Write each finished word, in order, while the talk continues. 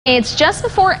It's just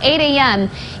before 8 a.m.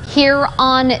 here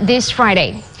on this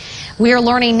Friday. We are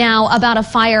learning now about a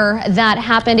fire that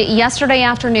happened yesterday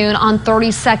afternoon on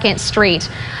 32nd Street.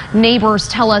 Neighbors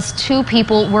tell us 2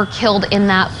 people were killed in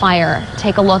that fire.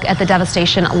 Take a look at the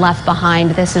devastation left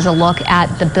behind. This is a look at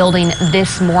the building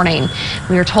this morning.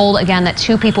 We are told again that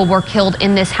 2 people were killed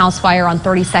in this house fire on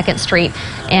 32nd Street.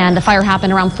 And the fire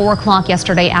happened around 4 o'clock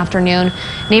yesterday afternoon.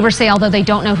 Neighbors say although they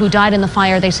don't know who died in the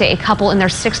fire, they say a couple in their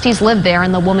 60s lived there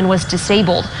and the woman was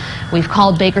disabled. We've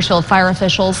called Bakersfield fire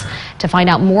officials to find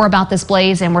out more about this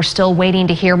blaze, and we're still waiting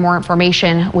to hear more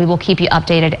information. We will keep you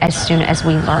updated as soon as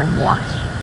we learn more.